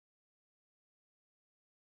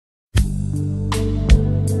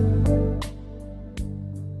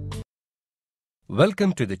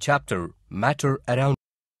Welcome to the chapter Matter Around.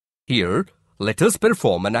 Here, let us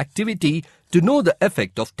perform an activity to know the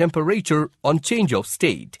effect of temperature on change of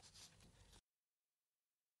state.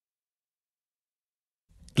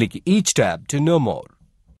 Click each tab to know more.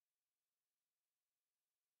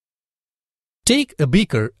 Take a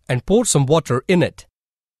beaker and pour some water in it.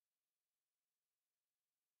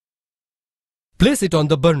 Place it on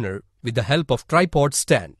the burner with the help of tripod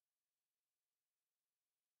stand.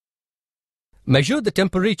 Measure the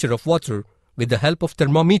temperature of water with the help of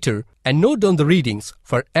thermometer and note down the readings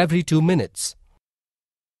for every 2 minutes.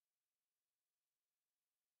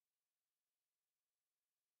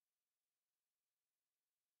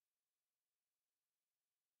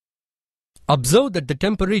 Observe that the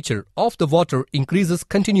temperature of the water increases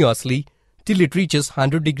continuously till it reaches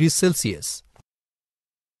 100 degrees Celsius.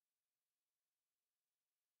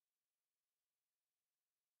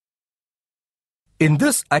 In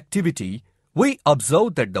this activity, we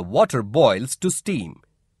observe that the water boils to steam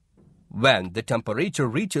when the temperature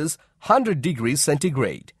reaches 100 degrees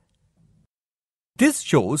centigrade. This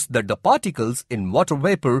shows that the particles in water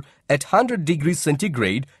vapor at 100 degrees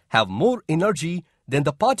centigrade have more energy than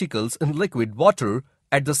the particles in liquid water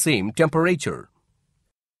at the same temperature.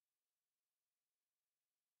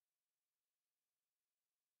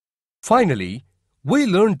 Finally, we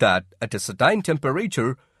learned that at a certain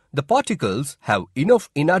temperature, the particles have enough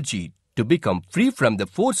energy to become free from the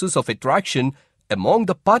forces of attraction among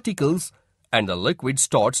the particles and the liquid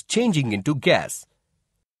starts changing into gas.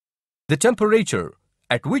 The temperature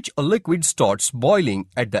at which a liquid starts boiling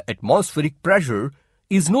at the atmospheric pressure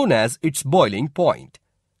is known as its boiling point.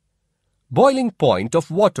 Boiling point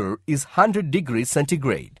of water is 100 degrees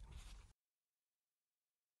centigrade.